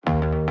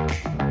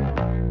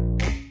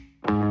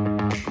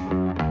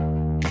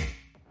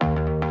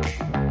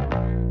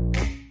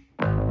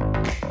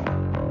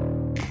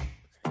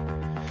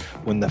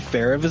When the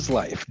fare of his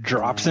life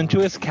drops into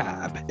his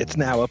cab, it's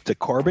now up to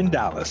Corbin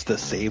Dallas to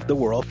save the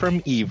world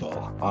from evil.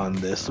 On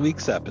this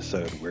week's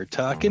episode, we're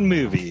talking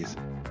movies.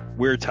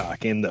 We're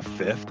talking The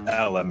Fifth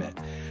Element.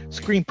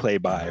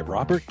 Screenplay by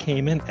Robert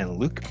Kamen and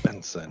Luke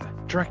Benson.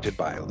 Directed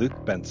by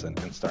Luke Benson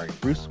and starring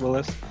Bruce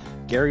Willis,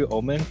 Gary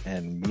Oldman,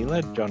 and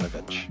Milla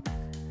Jovovich.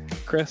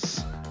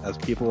 Chris, as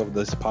people of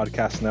this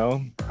podcast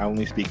know, I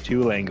only speak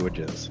two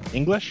languages,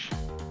 English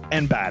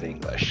and bad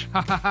English.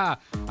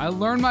 I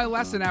learned my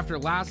lesson after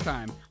last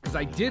time, because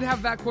I did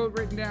have that quote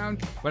written down,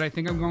 but I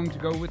think I'm going to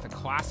go with a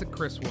classic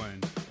Chris one.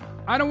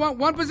 I don't want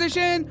one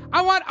position,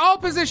 I want all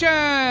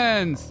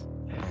positions!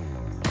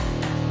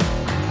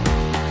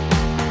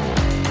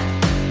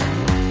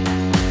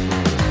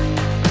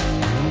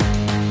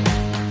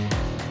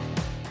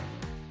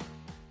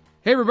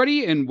 Hey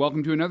everybody, and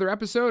welcome to another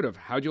episode of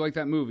How'd You Like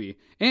That Movie?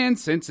 And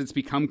since it's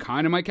become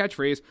kind of my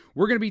catchphrase,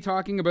 we're going to be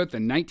talking about the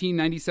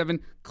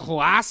 1997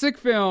 classic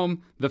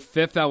film, The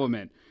Fifth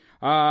Element.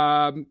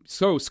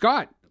 So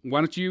Scott, why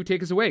don't you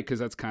take us away? Because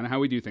that's kind of how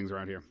we do things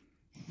around here.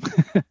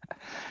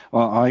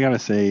 Well, all I got to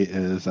say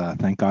is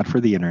thank God for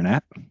the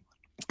internet,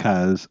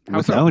 because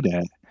without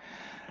it,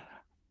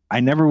 I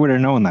never would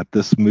have known that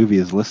this movie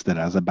is listed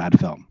as a bad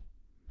film.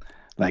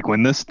 Like,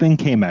 when this thing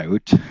came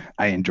out,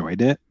 I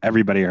enjoyed it.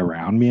 Everybody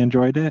around me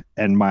enjoyed it.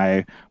 And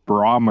my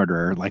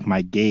barometer, like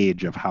my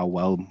gauge of how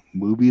well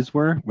movies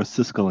were, was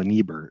Siskel and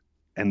Ebert.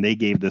 And they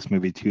gave this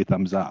movie 2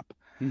 thumbs up.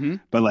 Mm-hmm.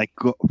 But like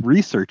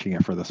researching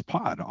it for this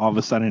pod, all of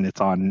a sudden it's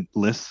on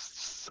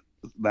lists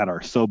that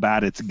are so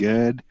bad it's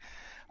good.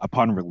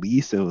 Upon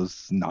release, it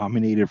was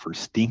nominated for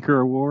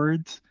Stinker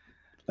Awards.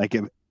 Like,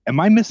 am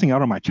I missing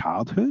out on my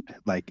childhood?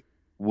 Like,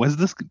 was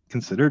this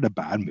considered a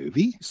bad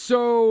movie?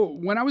 So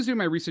when I was doing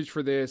my research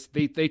for this,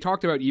 they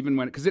talked about, even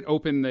when, because it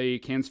opened the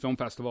Cannes Film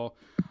Festival,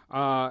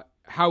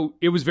 how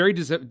it was very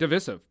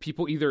divisive.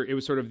 People it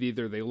was sort of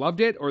either they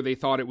loved it or they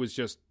thought it was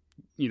just,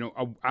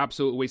 an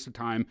absolute waste of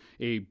time,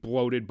 a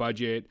bloated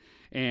budget,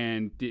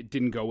 and it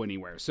didn't go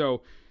anywhere.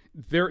 So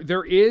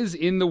there is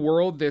in the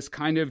world this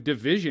kind of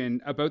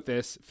division about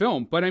this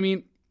film. But I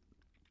mean,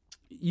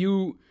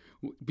 you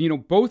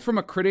both from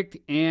a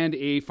critic and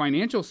a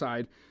financial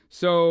side.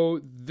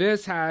 So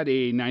this had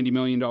a $90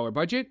 million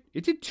budget.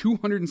 It did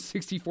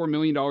 $264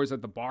 million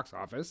at the box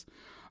office.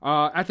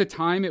 At the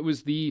time, it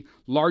was the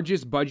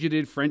largest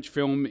budgeted French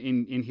film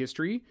in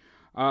history.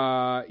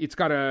 It's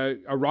got a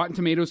Rotten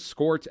Tomatoes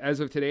score as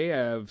of today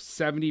of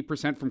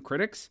 70% from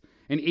critics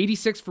and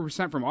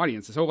 86% from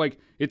audiences. So,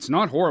 it's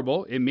not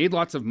horrible. It made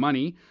lots of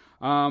money.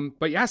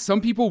 But yeah, some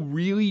people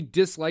really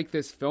dislike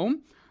this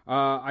film.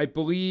 I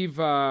believe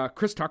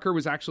Chris Tucker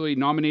was actually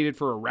nominated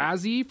for a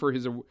Razzie for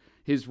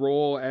his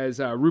role as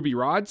Ruby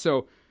Rhod.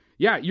 So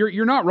yeah,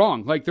 you're not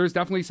wrong. There's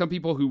definitely some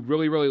people who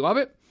really, really love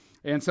it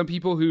and some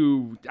people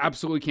who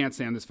absolutely can't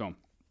stand this film.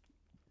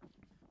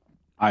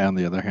 I, on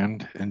the other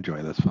hand,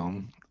 enjoy this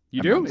film.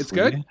 You do? It's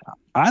good?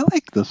 I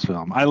like this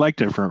film. I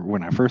liked it from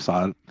when I first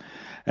saw it.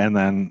 And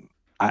then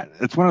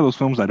it's one of those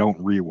films I don't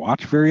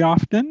rewatch very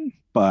often,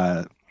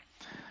 but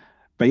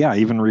yeah,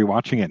 even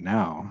rewatching it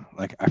now,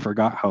 I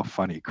forgot how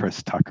funny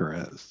Chris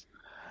Tucker is.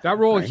 That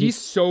role, right? He's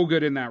so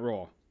good in that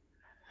role.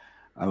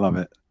 I love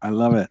it.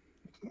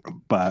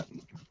 But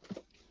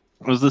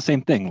it was the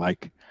same thing.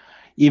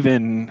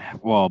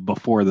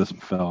 Before this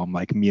film,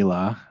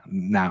 Milla,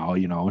 now,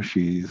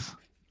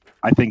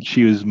 I think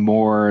she was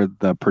more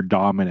the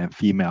predominant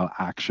female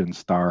action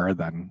star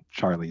than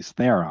Charlize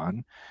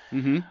Theron.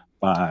 Mm-hmm.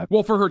 But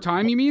for her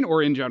time, you mean,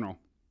 or in general?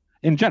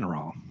 In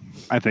general,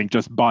 I think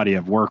just body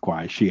of work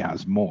wise, she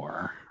has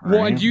more. Right?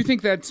 Well, and do you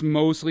think that's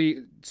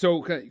mostly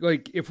so?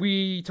 If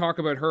we talk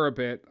about her a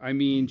bit, I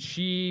mean,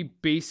 she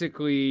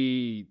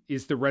basically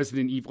is the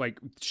Resident Evil.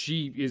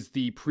 She is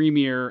the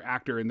premier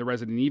actor in the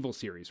Resident Evil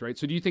series, right?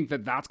 So, do you think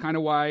that that's kind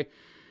of why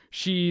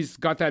she's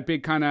got that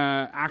big kind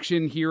of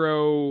action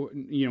hero,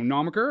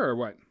 nomiker, or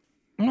what?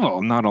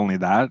 Well, not only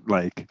that,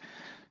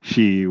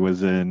 she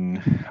was in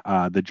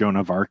the Joan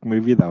of Arc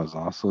movie that was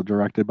also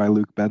directed by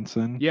Luke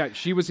Benson. Yeah,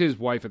 she was his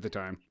wife at the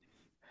time.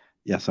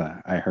 Yes,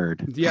 I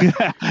heard. Yeah.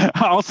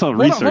 Also,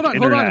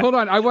 hold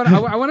on. I want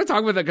to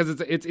talk about that because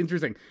it's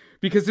interesting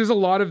because there's a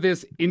lot of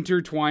this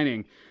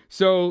intertwining.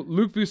 So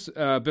Luc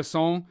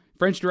Besson,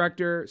 French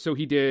director, so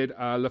he did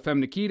La Femme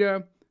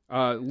Nikita,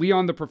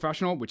 Leon the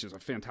Professional, which is a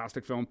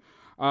fantastic film.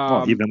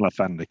 Even La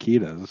Femme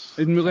Nikita's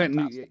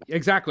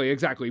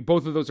exactly.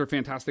 Both of those are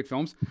fantastic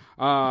films.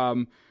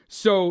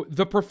 So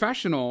The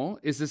Professional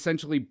is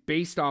essentially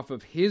based off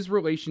of his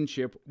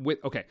relationship with...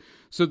 Okay,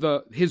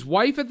 so his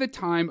wife at the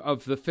time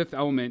of The Fifth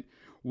Element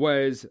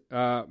was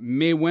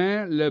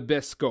Maïwenn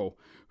Lebesco,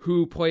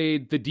 who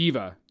played the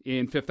diva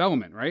in Fifth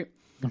Element, right?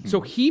 Mm-hmm.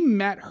 So he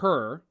met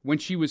her when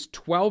she was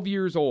 12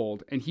 years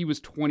old and he was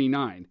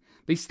 29.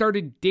 They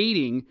started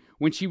dating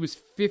when she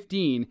was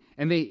 15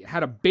 and they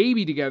had a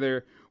baby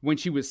together when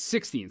she was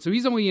 16. So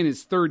he's only in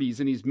his 30s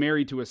and he's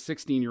married to a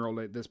 16-year-old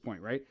at this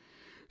point, right?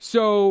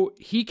 So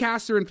he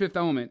casts her in Fifth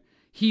Element.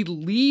 He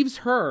leaves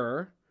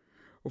her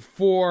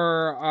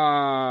for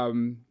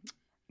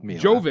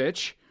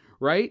Jovovich,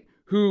 right?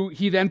 who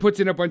he then puts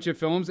in a bunch of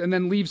films and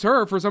then leaves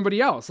her for somebody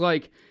else.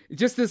 Like,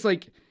 just this,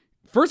 like,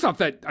 first off,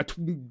 that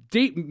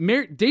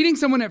dating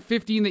someone at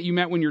 15 that you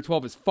met when you're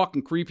 12 is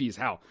fucking creepy as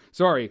hell.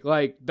 Sorry,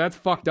 like, that's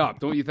fucked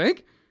up, don't you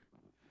think?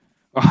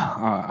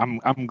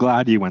 I'm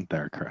glad you went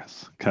there,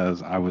 Chris,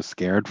 because I was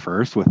scared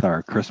first with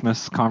our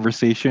Christmas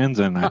conversations,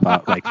 and I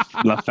thought like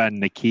La Femme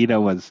Nikita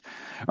was,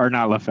 or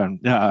not La Femme,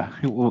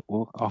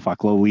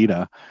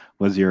 Lolita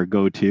was your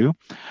go-to.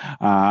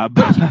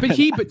 But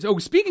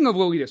speaking of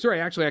Lolita,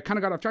 sorry, actually, I kind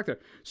of got off track there.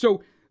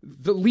 So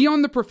the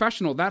Leon the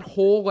Professional, that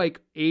whole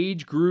like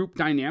age group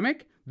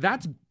dynamic,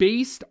 that's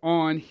based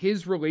on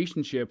his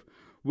relationship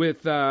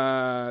with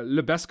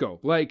Lebesco,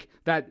 like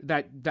that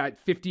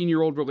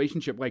 15-year-old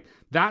relationship. Like,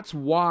 that's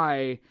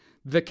why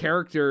the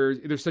character,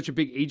 there's such a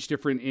big age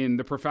difference in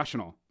The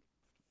Professional.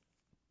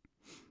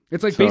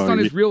 It's like based on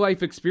his real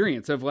life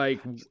experience of like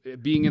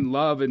being in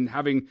love and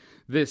having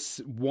this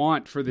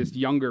want for this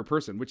younger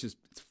person, which is,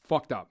 it's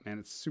fucked up, man.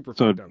 It's super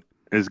fucked up.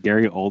 Is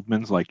Gary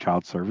Oldman's like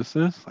child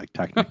services, like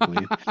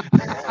technically?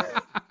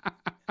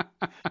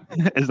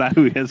 Is that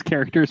who his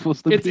character is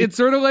supposed to be? It's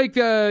sort of like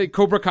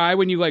Cobra Kai,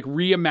 when you like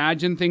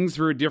reimagine things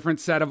through a different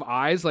set of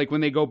eyes. Like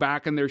when they go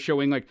back and they're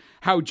showing like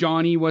how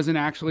Johnny wasn't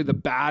actually the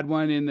bad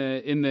one in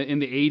the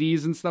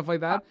 80s and stuff like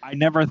that. I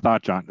never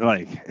thought John,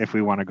 like, if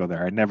we want to go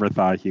there, I never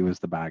thought he was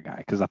the bad guy,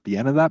 because at the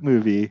end of that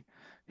movie,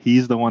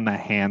 he's the one that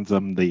hands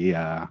him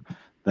the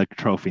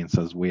trophy and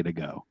says, "Way to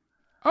go."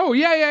 Oh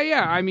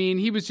yeah. I mean,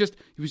 he was just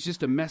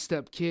a messed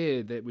up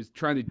kid that was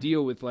trying to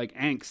deal with like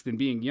angst and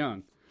being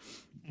young.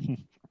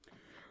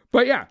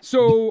 But yeah,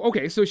 so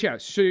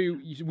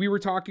we were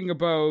talking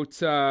about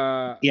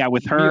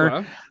with her,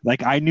 Milla.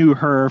 Like, I knew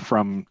her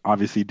from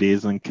obviously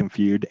Dazed and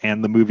Confused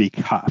and the movie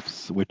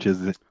Cuffs, which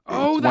is that's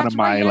one of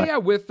my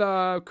right, with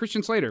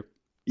Christian Slater.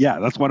 Yeah,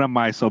 that's one of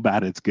my so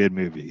bad it's good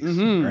movies.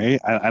 Mm-hmm. Right,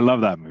 I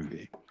love that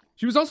movie.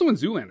 She was also in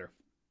Zoolander.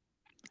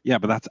 Yeah,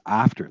 but that's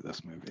after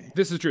this movie.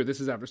 This is true. This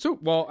is after. So,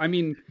 well, I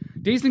mean,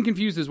 Dazed and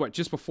Confused is what,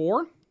 just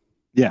before?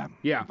 Yeah.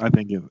 Yeah. I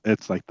think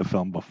it's like the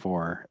film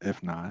before,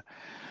 if not.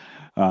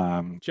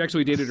 She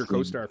actually dated her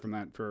co-star from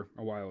that for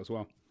a while as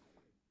well.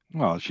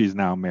 Well, she's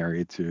now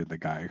married to the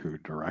guy who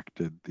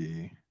directed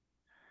the,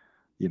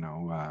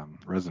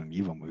 Resident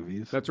Evil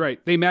movies. That's right.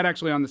 They met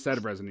actually on the set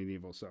of Resident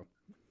Evil, so.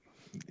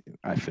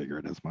 I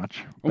figured as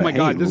much. Oh my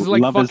God, this is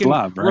like love fucking. Is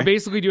love, right? We're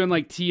basically doing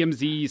like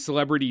TMZ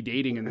celebrity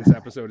dating in this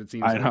episode. It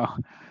seems. I know.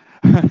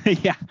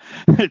 Yeah,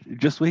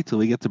 just wait till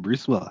we get to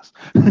Bruce Willis.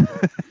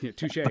 Yeah,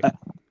 touche.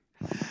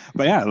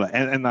 But yeah,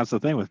 and that's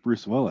the thing with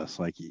Bruce Willis.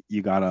 Like,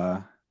 you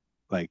gotta,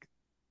 like,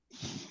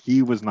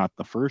 he was not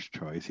the first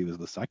choice; he was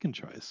the second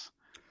choice.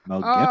 Mel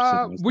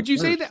Gibson was would you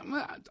first. say that?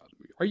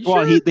 Are you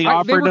sure? They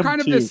offered they were him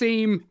kind of the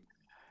same.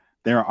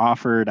 They're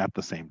offered at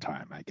the same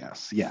time, I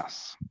guess.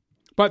 Yes.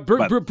 But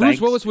Bruce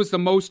Willis was the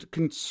most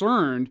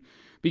concerned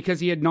because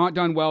he had not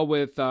done well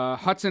with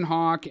Hudson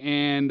Hawk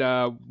and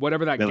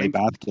whatever that Billy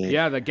Bathgate.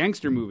 Yeah, the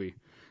gangster movie.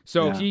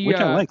 So which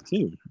I like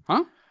too.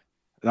 Huh?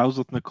 That was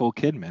with Nicole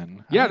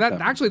Kidman. Yeah, that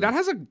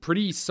has a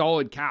pretty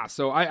solid cast.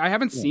 So I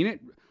haven't seen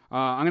it.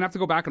 I'm gonna have to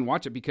go back and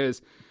watch it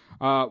because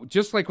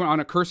just like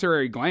on a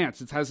cursory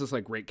glance, it has this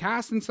like great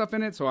cast and stuff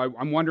in it. So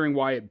I'm wondering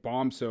why it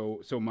bombed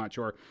so much,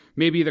 or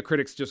maybe the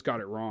critics just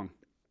got it wrong.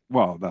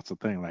 Well, that's the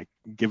thing. Like,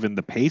 given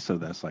the pace of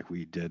this, like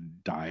we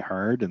did Die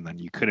Hard, and then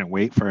you couldn't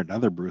wait for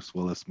another Bruce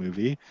Willis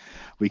movie.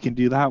 We can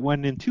do that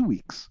one in 2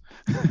 weeks.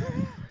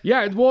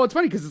 Yeah, well, it's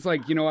funny because it's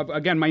like,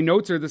 again, my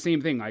notes are the same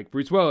thing. Like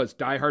Bruce Willis,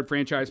 Die Hard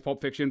franchise, Pulp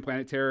Fiction,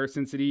 Planet Terror,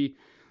 Sin City,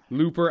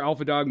 Looper,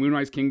 Alpha Dog,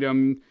 Moonrise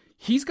Kingdom.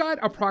 He's got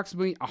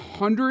approximately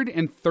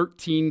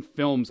 113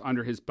 films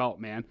under his belt,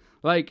 man.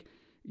 Like,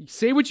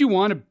 say what you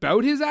want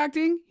about his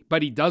acting,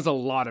 but he does a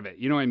lot of it.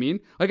 You know what I mean?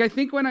 Like, I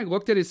think when I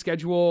looked at his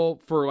schedule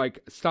for like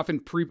stuff in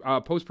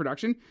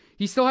post-production,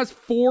 he still has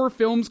 4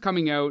 films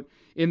coming out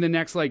in the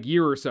next like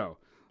year or so.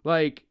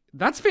 Like,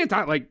 that's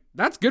fantastic. Like,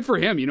 that's good for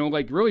him,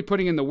 like really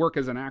putting in the work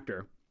as an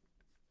actor.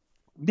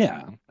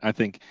 Yeah, I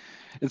think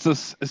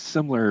it's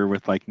similar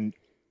with like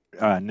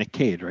Nick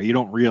Cage, right? You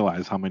don't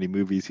realize how many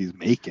movies he's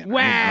making.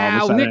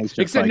 Wow, right?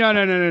 Except like,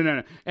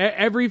 no.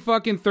 Every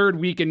fucking third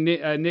week, a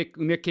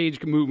Nick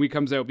Cage movie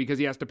comes out because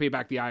he has to pay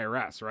back the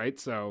IRS, right?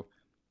 So,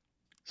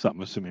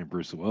 something assuming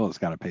Bruce Willis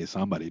got to pay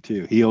somebody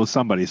too. He owes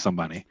somebody some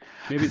money.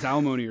 Maybe it's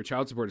alimony or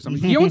child support or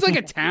something. He owns like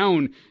a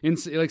town in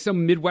like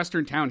some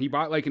Midwestern town. He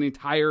bought like an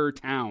entire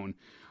town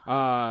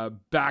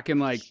back in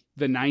like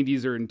the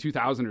 90s or in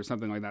 2000 or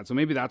something like that. So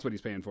maybe that's what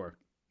he's paying for.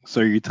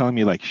 So are you telling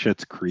me like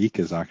Schitt's Creek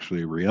is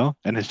actually real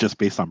and it's just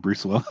based on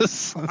Bruce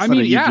Willis? I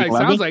mean, yeah, it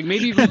sounds like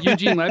maybe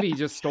Eugene Levy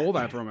just stole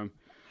that from him.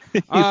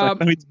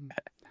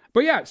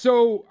 But yeah,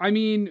 so I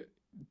mean,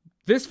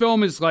 this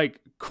film is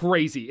like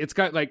crazy. It's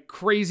got like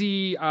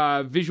crazy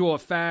visual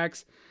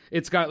effects.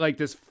 It's got like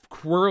this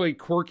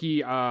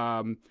quirky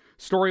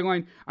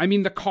storyline. I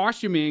mean, the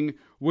costuming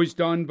was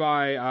done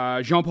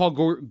by Jean Paul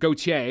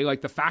Gaultier,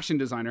 like the fashion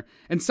designer,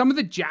 and some of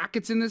the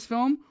jackets in this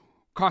film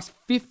cost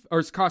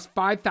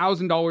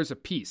 $5,000 a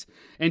piece,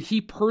 and he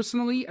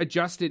personally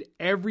adjusted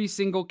every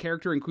single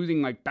character,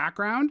 including like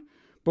background,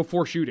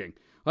 before shooting.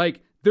 Like,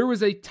 there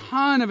was a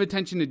ton of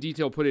attention to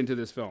detail put into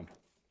this film.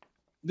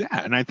 Yeah,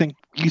 and I think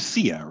you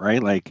see it,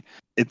 right? Like,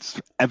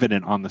 it's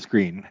evident on the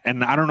screen.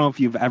 And I don't know if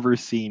you've ever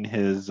seen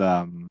his,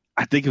 I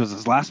think it was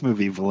his last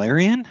movie,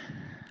 Valerian.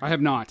 I have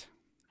not.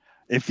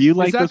 If you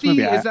like this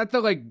movie... Is that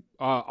the, like,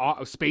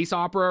 space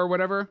opera or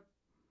whatever?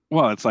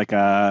 Well, it's like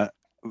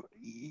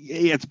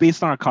it's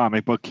based on a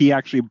comic book. He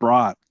actually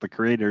brought the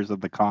creators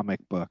of the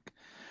comic book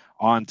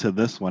onto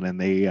this one,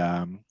 and they...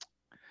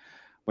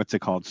 what's it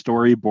called?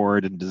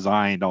 Storyboard and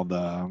designed all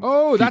the...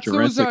 Oh, that's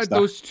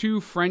those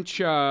two French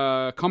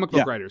comic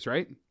book writers,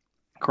 right?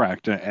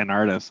 Correct, and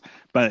artists.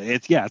 But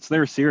it's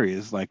their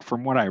series. Like,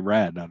 from what I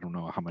read, I don't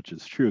know how much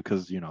is true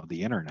because,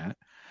 the internet.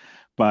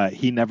 But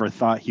he never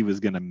thought he was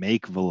going to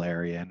make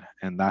Valerian,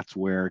 and that's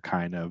where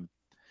kind of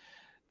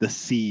the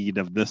seed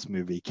of this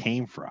movie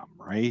came from,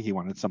 right? He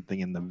wanted something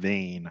in the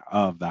vein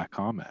of that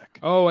comic.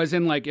 Oh, as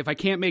in, like, if I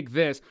can't make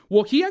this...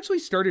 Well, he actually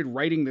started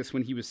writing this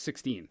when he was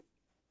 16.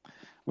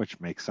 Which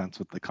makes sense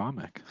with the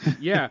comic.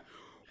 Yeah.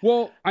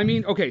 Well, I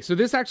mean, okay, so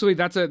this actually,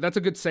 that's a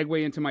good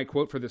segue into my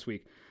quote for this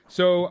week.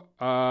 So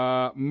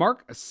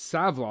Mark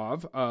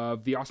Savlov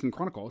of the Austin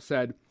Chronicle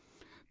said,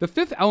 "The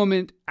Fifth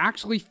Element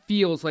actually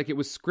feels like it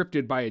was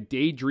scripted by a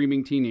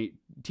daydreaming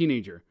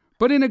teenager,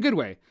 but in a good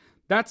way.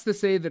 That's to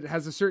say that it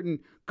has a certain,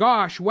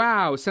 gosh,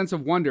 wow, sense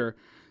of wonder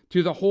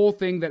to the whole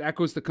thing that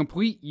echoes the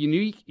complete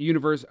unique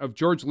universe of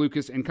George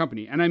Lucas and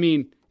company." And I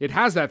mean, it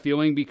has that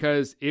feeling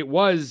because it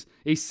was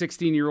a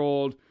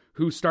 16-year-old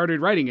who started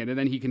writing it, and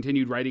then he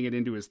continued writing it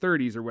into his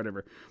 30s or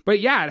whatever. But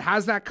yeah, it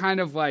has that kind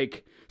of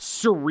like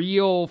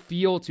surreal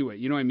feel to it.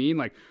 You know what I mean?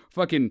 Like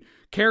fucking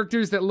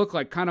characters that look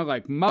like kind of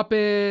like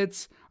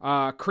Muppets,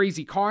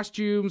 crazy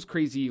costumes,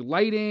 crazy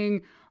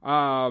lighting.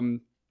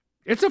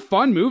 It's a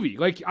fun movie.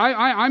 Like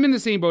I'm in the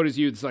same boat as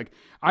you. It's like,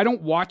 I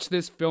don't watch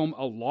this film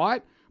a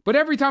lot, but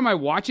every time I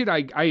watch it,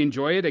 I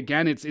enjoy it.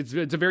 Again, it's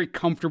a very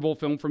comfortable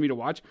film for me to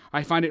watch.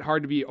 I find it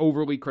hard to be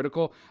overly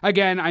critical.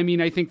 Again, I mean,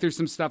 I think there's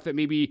some stuff that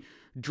maybe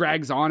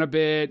drags on a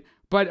bit,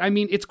 but I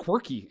mean, it's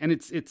quirky and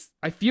it's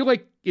I feel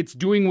like it's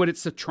doing what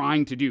it's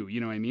trying to do.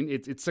 You know what I mean?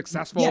 It's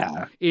successful.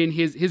 Yeah. In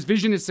his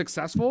vision is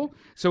successful,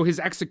 so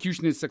his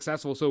execution is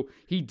successful. So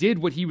he did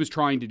what he was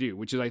trying to do,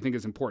 which is, I think,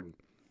 is important.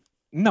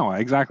 No,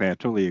 exactly. I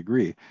totally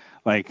agree.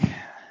 Like,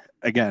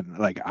 again,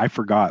 like I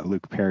forgot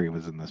Luke Perry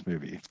was in this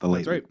movie, the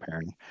late Luke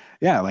Perry.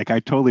 Yeah, like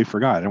I totally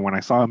forgot. And when I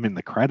saw him in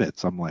the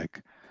credits, I'm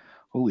like,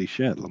 holy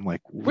shit. I'm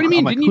like, what do you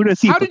mean? Like,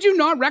 how did you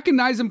not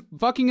recognize him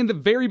fucking in the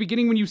very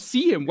beginning when you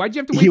see him? Why'd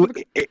you have to wait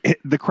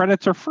the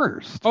credits are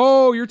first.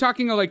 Oh, you're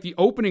talking of like the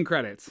opening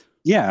credits.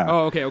 Yeah.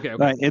 Oh, okay.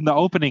 In the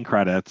opening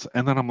credits,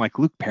 and then I'm like,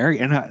 Luke Perry,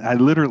 and I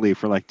literally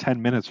for like 10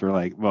 minutes were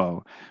like,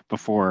 well,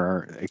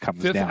 before it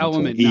comes Fifth down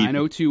Element, to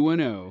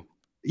 90210.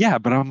 Yeah,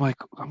 but I'm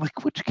like,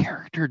 which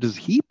character does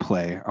he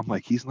play? I'm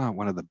like, he's not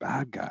one of the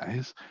bad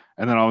guys.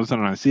 And then all of a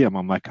sudden I see him,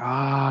 I'm like,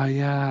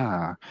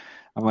 yeah.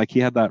 I'm like, he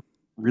had that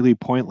really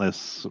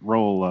pointless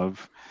role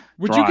of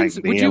would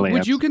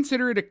you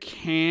consider it a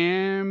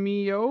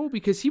cameo?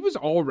 Because he was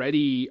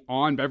already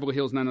on Beverly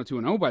Hills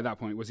 90210 by that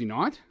point, was he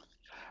not?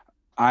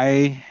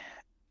 I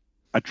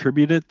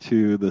attribute it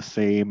to the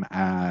same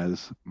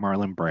as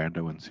Marlon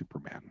Brando in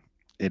Superman.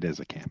 It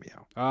is a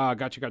cameo.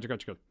 Gotcha.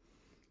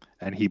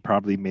 And he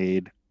probably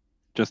made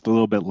just a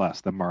little bit less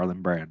than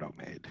Marlon Brando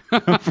made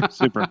for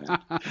Superman.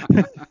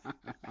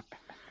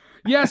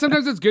 Yeah,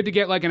 sometimes it's good to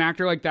get like an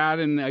actor like that,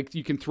 and like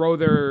you can throw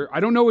I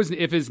don't know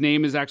if his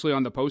name is actually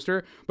on the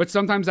poster, but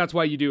sometimes that's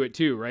why you do it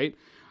too, right?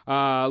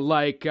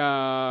 Like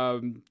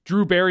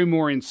Drew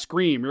Barrymore in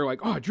Scream. You're like,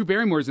 oh, Drew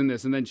Barrymore's in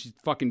this, and then she's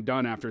fucking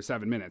done after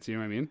 7 minutes. You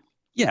know what I mean?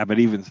 Yeah, but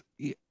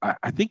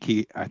I think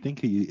he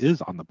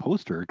is on the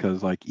poster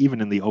because like even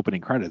in the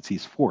opening credits,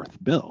 he's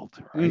fourth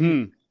billed, right?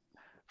 Mm-hmm.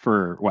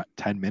 For what,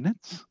 10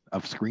 minutes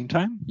of screen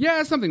time?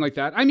 Yeah, something like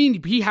that. I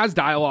mean, he has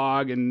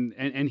dialogue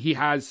and he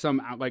has some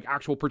like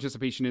actual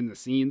participation in the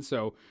scene.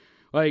 So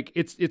like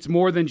it's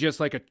more than just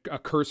like a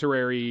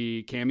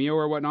cursory cameo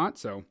or whatnot.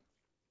 So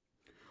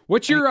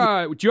what's your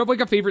do you have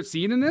like a favorite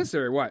scene in this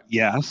or what?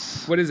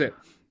 Yes. What is it?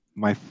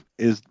 My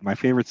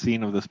favorite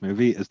scene of this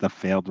movie is the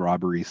failed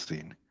robbery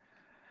scene.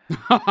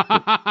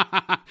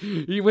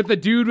 With the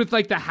dude with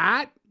like the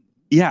hat?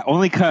 Yeah,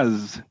 only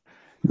because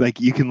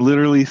like you can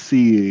literally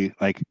see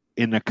like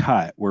in a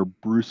cut where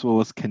Bruce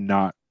Willis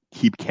cannot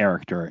keep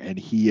character and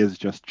he is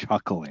just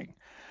chuckling.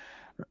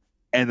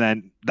 And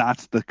then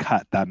that's the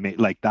cut that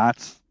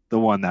that's the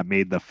one that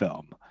made the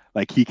film.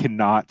 Like he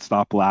cannot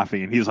stop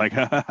laughing and he's like,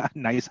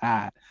 nice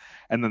hat.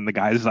 And then the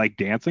guy's like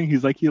dancing.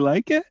 He's like, you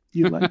like it?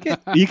 You like it?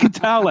 You can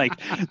tell like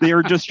they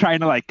were just trying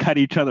to like cut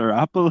each other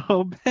up a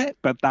little bit,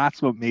 but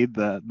that's what made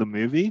the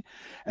movie.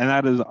 And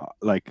that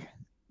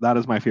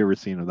is my favorite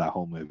scene of that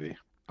whole movie.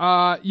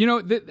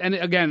 And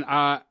again,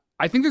 I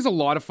think there's a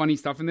lot of funny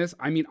stuff in this.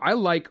 I mean,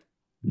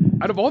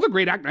 out of all the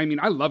great actors, I mean,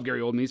 I love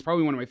Gary Oldman. He's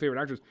probably one of my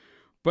favorite actors.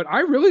 But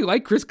I really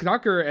like Chris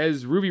Tucker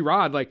as Ruby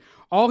Rhod. Like,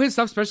 all his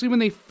stuff, especially when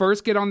they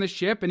first get on the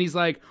ship and he's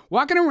like,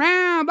 walking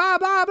around, blah,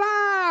 blah,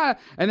 blah.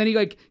 And then he,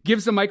 like,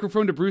 gives the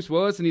microphone to Bruce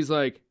Willis and he's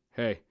like,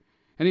 hey.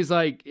 And he's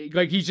like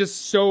he's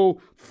just so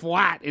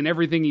flat in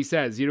everything he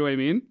says. You know what I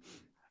mean?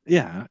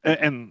 Yeah.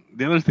 And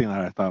the other thing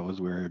that I thought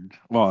was weird,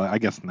 well, I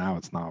guess now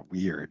it's not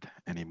weird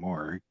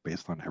anymore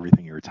based on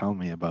everything you were telling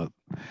me about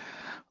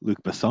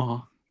Luc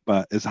Besson,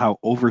 but is how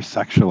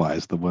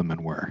over-sexualized the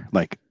women were.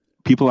 Like,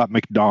 people at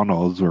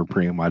McDonald's were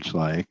pretty much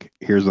like,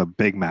 here's a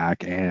Big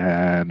Mac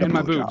and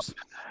my boobs.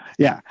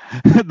 Yeah.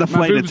 The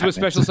my boobs with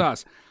special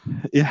sauce.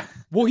 Yeah.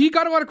 Well, he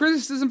got a lot of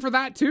criticism for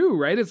that too,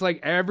 right? It's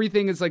like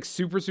everything is like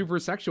super, super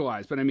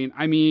sexualized. But I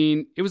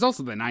mean, it was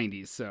also the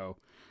 90s. So,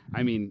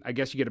 I mean, I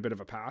guess you get a bit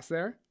of a pass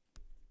there.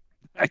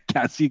 I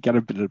guess you get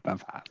a bit of a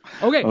pass.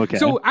 Okay.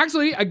 So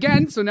actually,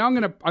 again, so now I'm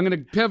gonna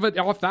pivot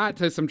off that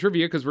to some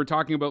trivia because we're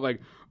talking about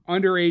like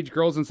underage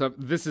girls and stuff.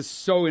 This is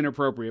so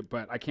inappropriate,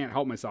 but I can't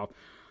help myself.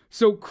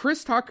 So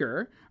Chris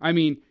Tucker, I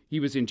mean, he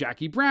was in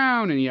Jackie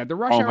Brown and he had the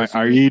Rush Hour series.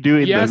 Are you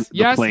doing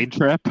the plane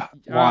trip?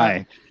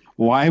 Why?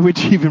 Why would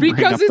you even bring up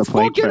the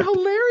plane trip? Because it's fucking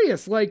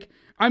hilarious. Like,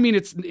 I mean,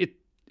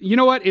 you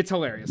know what? It's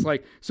hilarious.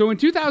 Like, so in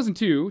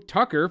 2002,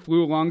 Tucker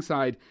flew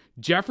alongside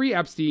Jeffrey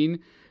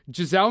Epstein,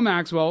 Giselle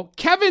Maxwell,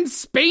 Kevin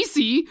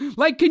Spacey.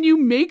 Like, can you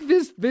make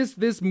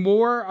this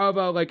more of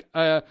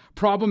a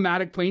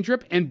problematic plane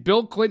trip? And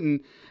Bill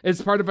Clinton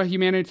as part of a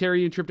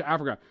humanitarian trip to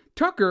Africa.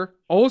 Tucker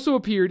also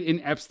appeared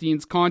in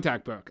Epstein's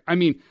contact book. I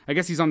mean, I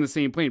guess he's on the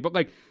same plane, but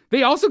like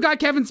they also got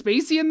Kevin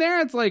Spacey in there.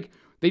 It's like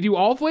they do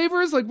all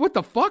flavors. Like, what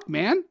the fuck,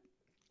 man?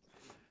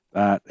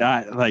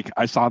 Like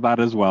I saw that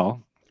as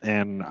well.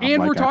 And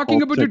we're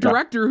talking about a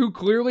director who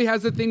clearly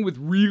has a thing with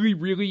really,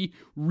 really,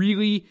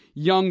 really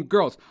young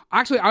girls.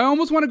 Actually, I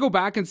almost want to go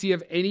back and see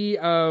if any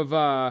of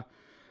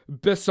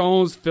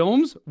Besson's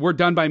films were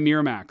done by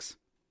Miramax.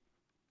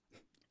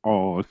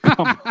 Oh,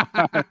 come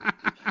on.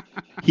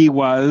 He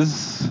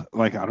was,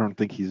 like, I don't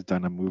think he's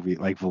done a movie.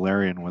 Like,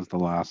 Valerian was the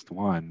last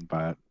one,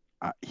 but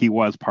he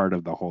was part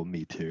of the whole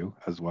Me Too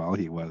as well.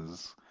 He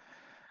was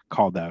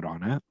called out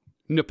on it.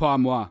 Ne pas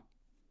moi.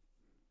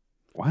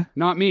 What?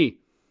 Not me.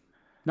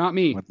 Not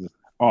me.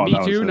 Oh, Me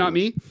Too, not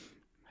me.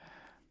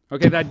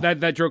 Okay,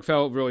 that joke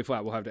fell really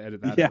flat. We'll have to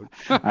edit that. Yeah,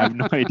 I have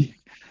no idea.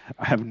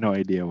 I have no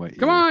idea what.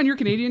 Come on, you're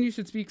Canadian. You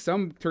should speak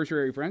some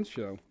tertiary French,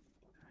 so.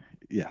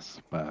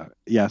 Yes, but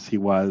yes, he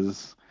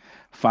was.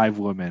 5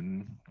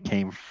 women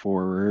came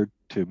forward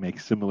to make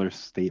similar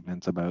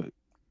statements about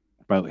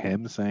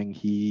him, saying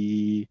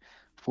he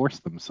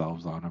forced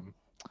themselves on him.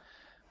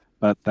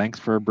 But thanks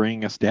for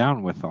bringing us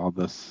down with all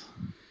this.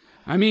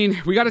 I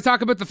mean, we got to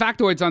talk about the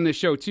factoids on this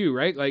show too,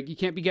 right? Like, you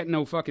can't be getting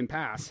no fucking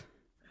pass.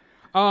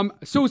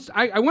 So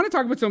I want to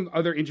talk about some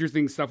other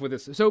interesting stuff with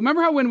this. So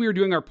remember how when we were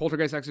doing our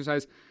poltergeist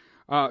exercise,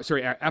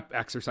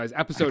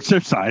 episode.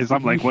 Exercise.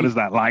 I'm like, what is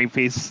that? Lion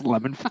face,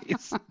 lemon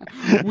face.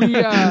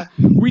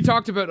 We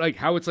talked about like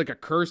how it's like a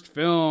cursed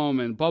film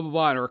and blah blah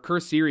blah, or a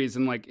cursed series,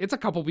 and like it's a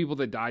couple people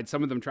that died,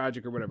 some of them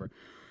tragic or whatever.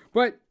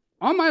 But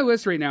on my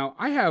list right now,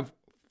 I have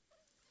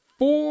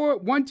 4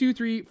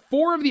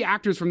 of the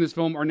actors from this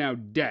film are now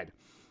dead.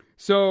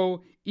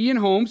 So Ian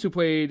Holmes, who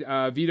played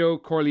Vito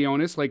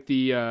Corleones, like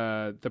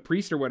the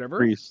priest or whatever.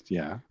 Priest,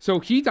 yeah. So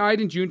he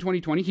died in June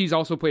 2020. He's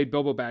also played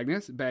Bilbo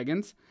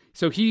Baggins.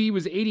 So he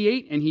was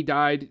 88 and he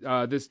died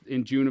this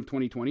in June of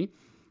 2020.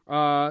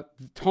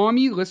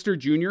 Tommy Lister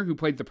Jr., who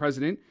played the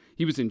president,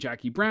 he was in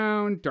Jackie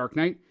Brown, Dark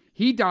Knight.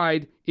 He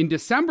died in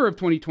December of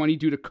 2020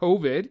 due to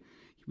COVID.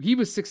 He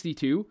was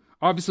 62.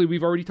 Obviously,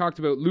 we've already talked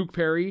about Luke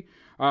Perry,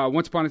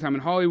 Once Upon a Time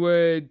in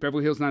Hollywood,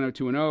 Beverly Hills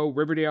 90210,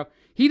 Riverdale.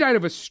 He died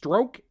of a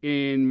stroke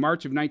in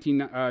March of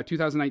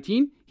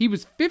 2019. He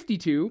was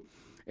 52.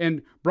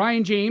 And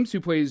Brian James, who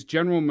plays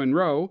General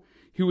Monroe,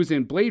 who was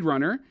in Blade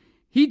Runner,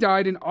 he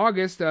died in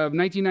August of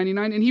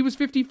 1999, and he was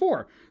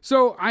 54.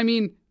 So, I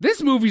mean,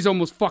 this movie's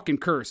almost fucking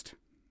cursed.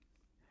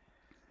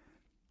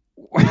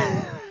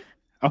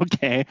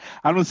 Okay,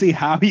 I don't see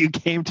how you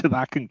came to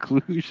that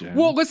conclusion.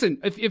 Well, listen,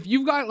 if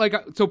you've got like,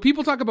 so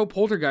people talk about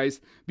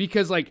Poltergeist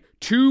because like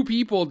 2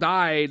 people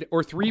died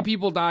or 3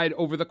 people died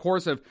over the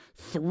course of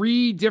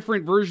 3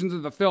 different versions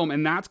of the film,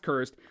 and that's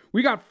cursed.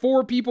 We got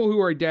 4 people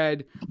who are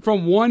dead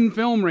from one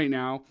film right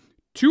now,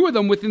 2 of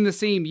them within the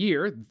same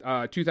year,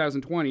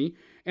 2020,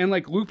 and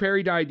like Luke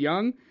Perry died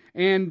young,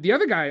 and the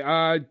other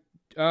guy,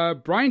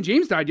 Brian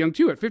James died young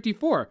too at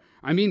 54.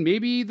 I mean,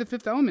 maybe The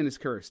Fifth Element is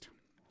cursed.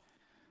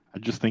 I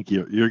just think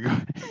you're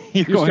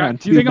going on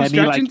too you think many. I'm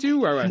stretching like,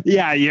 too? Or what?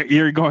 Yeah,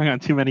 you're going on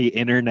too many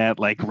internet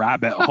like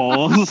rabbit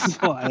holes.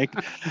 Like,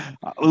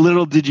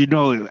 little did you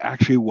know it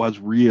actually was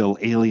real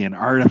alien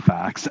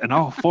artifacts, and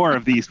all 4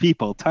 of these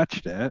people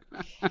touched it.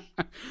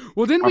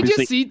 Well, didn't we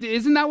just see?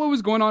 Isn't that what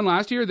was going on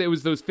last year? There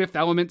was those Fifth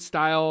Element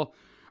style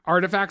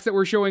artifacts that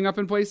were showing up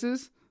in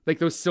places, like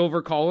those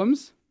silver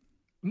columns.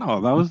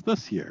 No, that was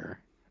this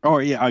year. Oh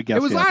yeah, I guess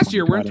it was last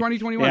year. We're in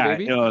 2021, yeah,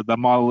 baby.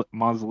 The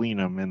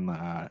mausoleum in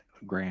the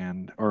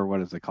Grand, or what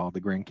is it called,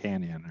 the Grand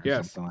Canyon, or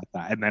something like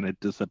that, and then it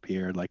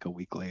disappeared like a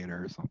week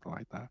later or something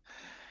like that.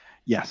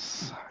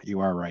 Yes,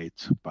 you are right.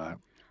 But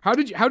how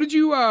did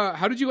you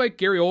like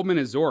Gary Oldman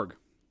as Zorg?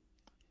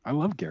 I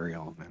love Gary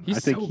Oldman. He's I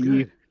think so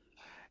good.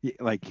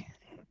 Like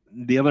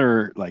the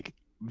other, like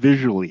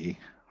visually,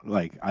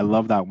 Like, I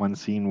love that one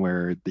scene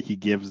where he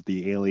gives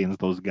the aliens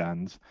those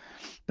guns.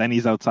 Then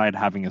he's outside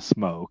having a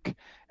smoke,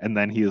 and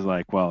then he's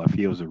like, well, if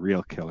he was a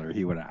real killer,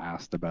 he would have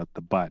asked about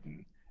the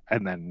button.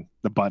 And then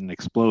the button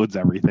explodes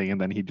everything, and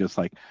then he just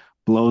like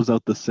blows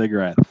out the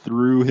cigarette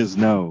through his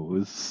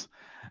nose,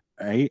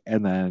 right?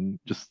 And then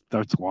just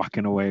starts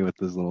walking away with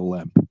his little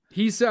limp.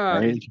 He's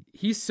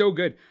he's so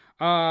good.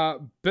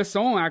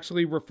 Besson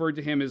actually referred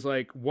to him as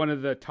like one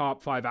of the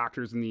top 5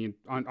 actors in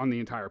on the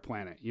entire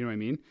planet. You know what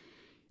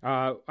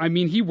I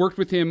mean? He worked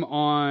with him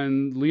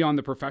on Leon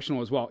the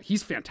Professional as well.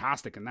 He's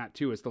fantastic in that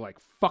too, as the like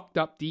fucked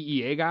up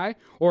DEA guy,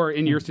 or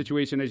in your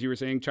situation, as you were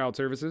saying, child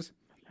services.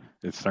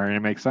 It's starting to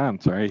make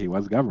sense, right? He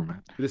was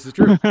government. This is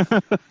true.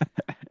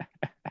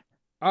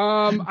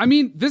 I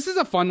mean, this is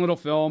a fun little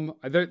film.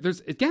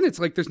 It's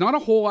like there's not a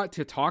whole lot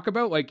to talk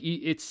about. Like,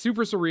 it's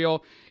super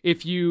surreal.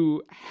 If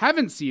you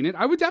haven't seen it,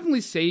 I would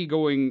definitely say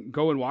go and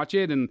watch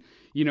it, and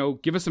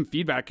give us some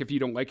feedback if you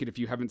don't like it, if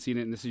you haven't seen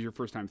it and this is your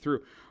first time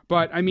through.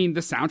 But I mean,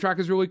 the soundtrack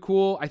is really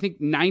cool. I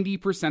think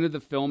 90% of the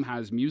film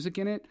has music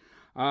in it.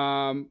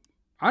 I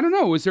don't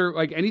know. Is there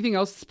like anything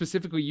else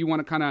specifically you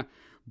want to kind of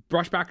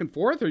brush back and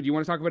forth, or do you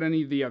want to talk about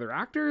any of the other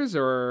actors,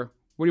 or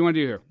what do you want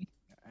to do here?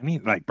 Any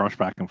like brush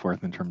back and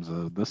forth in terms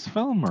of this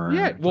film, or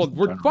yes,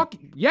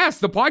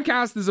 the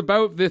podcast is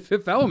about the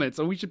Fifth Element,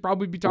 so we should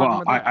probably be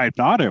talking about that. I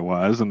thought it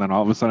was, and then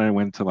all of a sudden I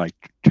went to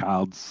like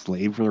child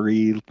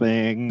slavery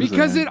things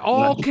because it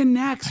all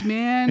connects,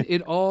 man.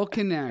 It all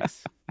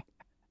connects.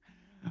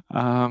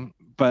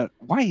 But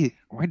why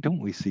don't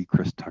we see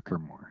Chris Tucker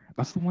more?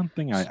 That's the one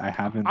thing I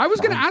haven't. I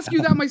was going to ask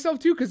you that myself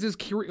too, because his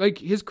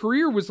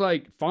career was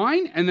like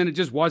fine, and then it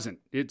just wasn't.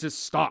 It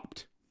just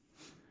stopped.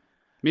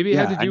 Maybe it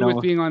had to do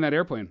with being on that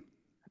airplane.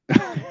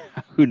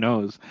 Who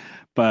knows?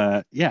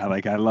 But yeah,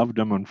 like I loved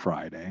him on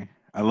Friday.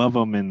 I love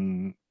him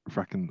in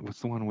fucking what's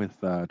the one with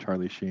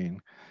Charlie Sheen?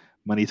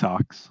 Money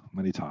Talks.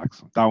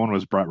 That one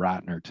was Brett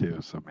Ratner too.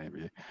 So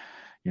maybe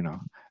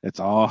it's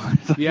all.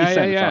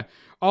 Yeah.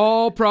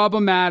 All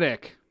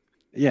problematic.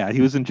 Yeah,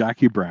 he was in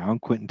Jackie Brown,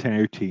 Quentin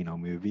Tarantino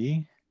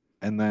movie,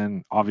 and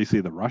then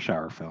obviously the Rush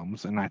Hour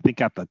films. And I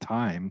think at the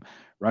time,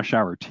 Rush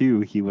Hour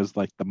 2, he was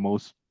like the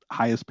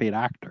highest paid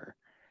actor.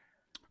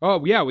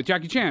 Oh yeah, with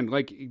Jackie Chan,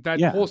 like that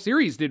whole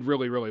series did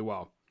really, really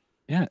well.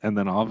 Yeah, and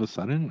then all of a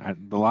sudden,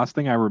 the last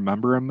thing I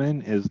remember him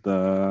in is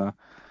the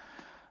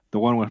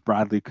one with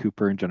Bradley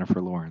Cooper and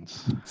Jennifer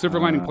Lawrence. Silver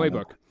Lining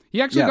Playbook. He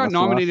actually got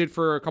nominated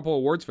for a couple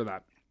awards for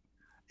that.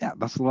 Yeah,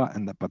 that's a lot,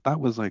 but that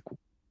was like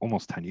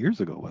almost 10 years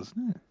ago,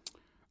 wasn't it?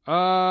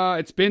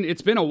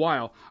 It's been a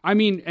while. I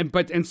mean,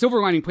 and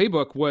Silver Lining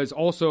Playbook was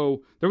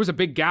also, there was a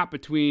big gap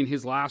between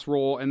his last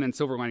role and then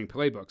Silver Lining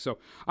Playbook. So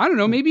I don't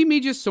know, maybe he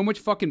made just so much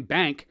fucking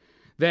bank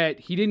that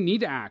he didn't need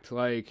to act.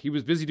 Like he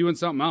was busy doing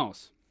something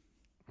else.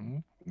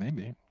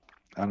 Maybe.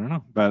 I don't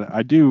know, but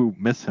I do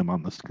miss him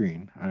on the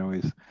screen. I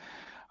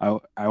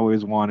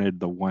always wanted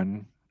the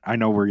one. I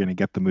know we're going to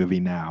get the movie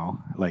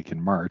now, like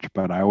in March,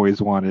 but I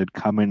always wanted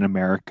Coming to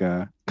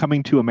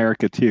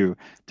America 2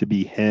 to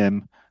be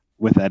him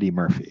with Eddie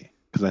Murphy,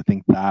 because I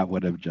think that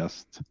would have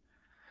just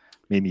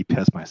made me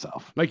piss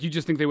myself. Like, you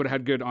just think they would have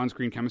had good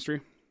on-screen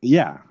chemistry?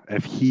 Yeah,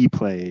 if he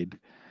played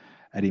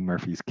Eddie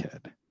Murphy's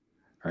kid,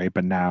 right?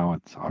 But now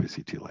it's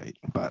obviously too late.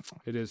 But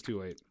it is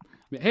too late.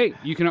 Hey,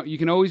 you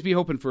can always be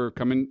hoping for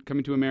Coming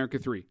to America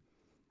 3.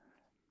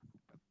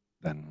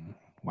 Then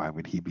why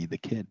would he be the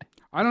kid?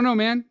 I don't know,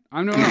 man.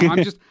 I'm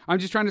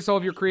just trying to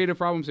solve your creative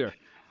problems here.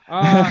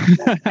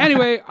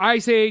 Anyway, I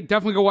say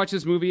definitely go watch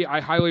this movie.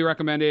 I highly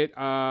recommend it,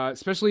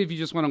 especially if you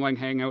just want to like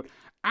hang out.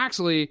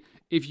 Actually,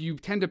 if you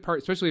tend to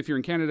especially if you're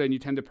in Canada and you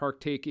tend to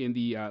partake in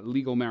the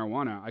legal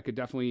marijuana, I could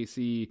definitely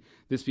see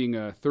this being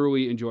a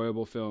thoroughly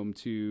enjoyable film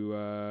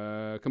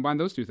to combine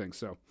those two things.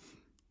 So,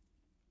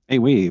 hey,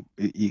 wait,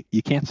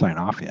 you can't sign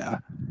off yet.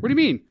 What do you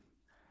mean?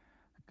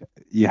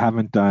 You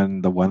haven't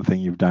done the one thing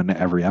you've done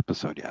every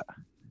episode yet.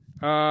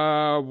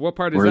 What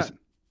part is that?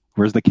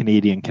 Where's the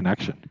Canadian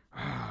connection?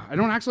 I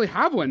don't actually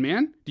have one,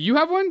 man. Do you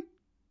have one?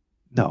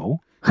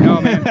 No.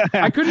 No, man.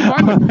 I couldn't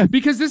find one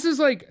because this is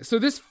like, so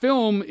this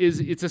film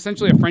it's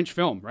essentially a French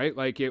film, right?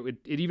 Like it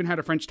even had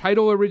a French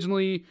title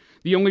originally.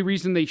 The only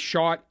reason they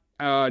shot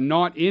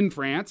not in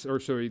France, or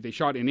sorry, they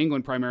shot in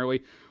England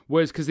primarily,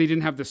 was because they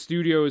didn't have the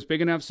studios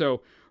big enough.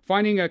 So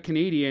finding a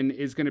Canadian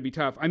is going to be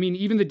tough. I mean,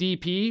 even the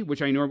DP,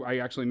 which I know I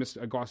actually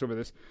glossed over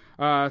this,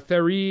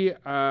 Thierry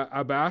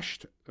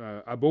Abosht,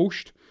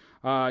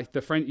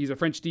 he's a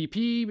French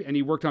DP, and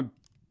he worked on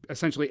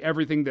essentially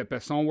everything that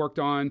Besson worked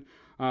on.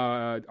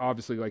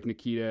 Obviously, like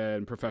Nikita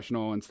and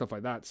Professional and stuff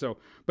like that. So,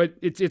 but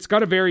it's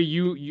got a very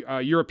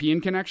European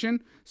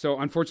connection. So,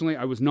 unfortunately,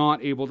 I was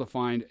not able to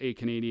find a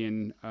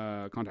Canadian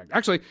contact.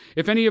 Actually,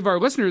 if any of our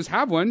listeners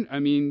have one, I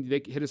mean,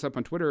 they can hit us up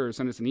on Twitter or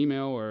send us an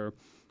email or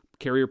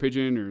carrier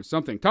pigeon or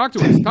something. Talk to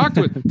us.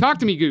 Talk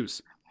to me,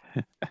 Goose.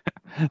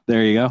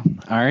 There you go.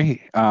 All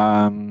right.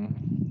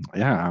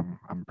 Yeah,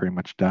 I'm pretty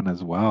much done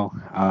as well.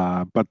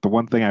 But the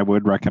one thing I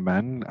would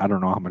recommend, I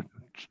don't know how much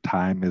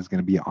time is going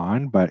to be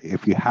on, but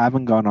if you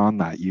haven't gone on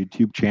that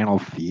YouTube channel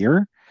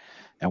Fear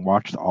and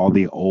watched all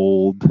the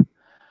old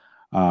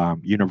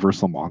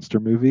Universal monster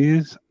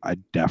movies, I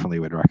definitely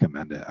would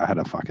recommend it. I had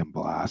a fucking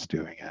blast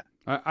doing it.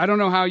 I don't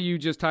know how you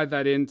just tied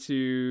that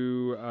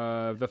into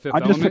The Fifth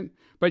Element,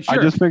 but sure.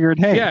 I just figured,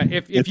 hey, yeah,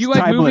 if you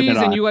like movies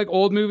and you like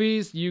old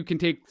movies, you can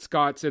take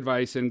Scott's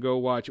advice and go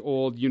watch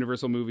old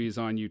Universal movies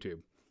on YouTube.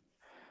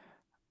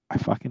 I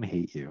fucking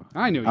hate you.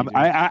 I know you do.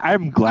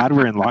 I'm glad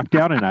we're in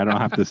lockdown and I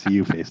don't have to see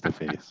you face to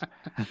face.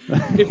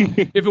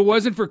 If it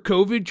wasn't for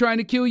COVID trying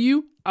to kill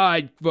you,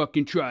 I'd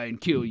fucking try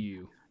and kill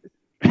you.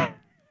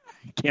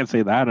 Can't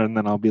say that, and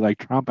then I'll be like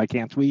Trump. I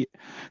can't tweet.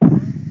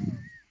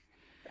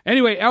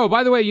 Anyway,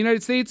 by the way,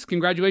 United States,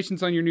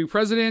 congratulations on your new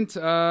president.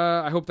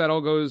 I hope that all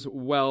goes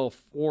well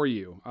for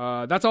you.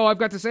 That's all I've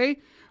got to say.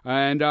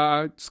 And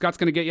Scott's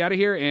going to get you out of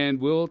here, and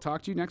we'll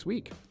talk to you next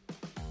week.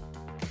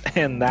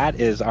 And that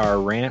is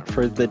our rant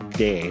for the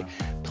day.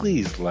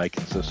 Please like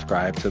and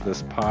subscribe to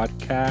this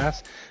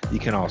podcast. You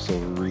can also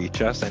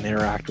reach us and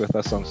interact with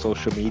us on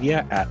social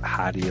media at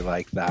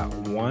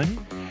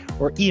howdoyoulikethat1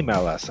 or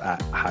email us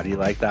at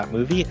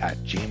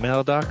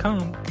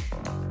howdoyoulikethatmovie@gmail.com.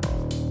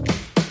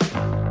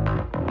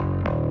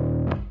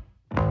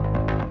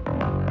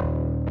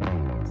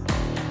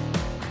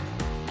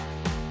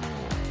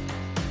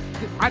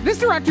 This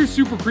director's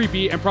super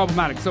creepy and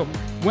problematic. So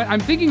when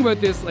I'm thinking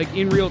about this, like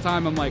in real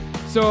time, I'm like,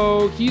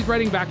 so he's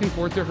writing back and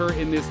forth to her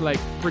in this like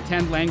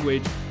pretend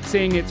language,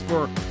 saying it's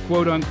for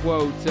quote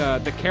unquote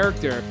the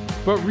character.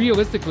 But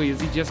realistically,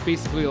 is he just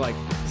basically like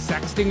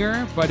sexting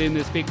her, but in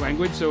this fake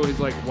language, so his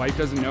like wife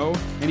doesn't know,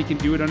 and he can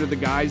do it under the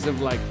guise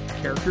of like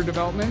character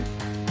development?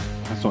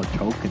 That's what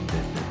Tolkien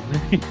did,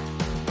 isn't he?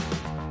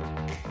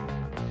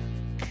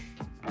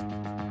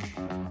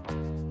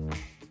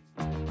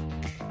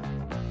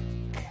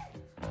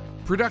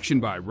 Production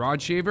by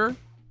Rod Shaver,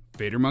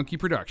 Vader Monkey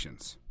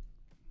Productions.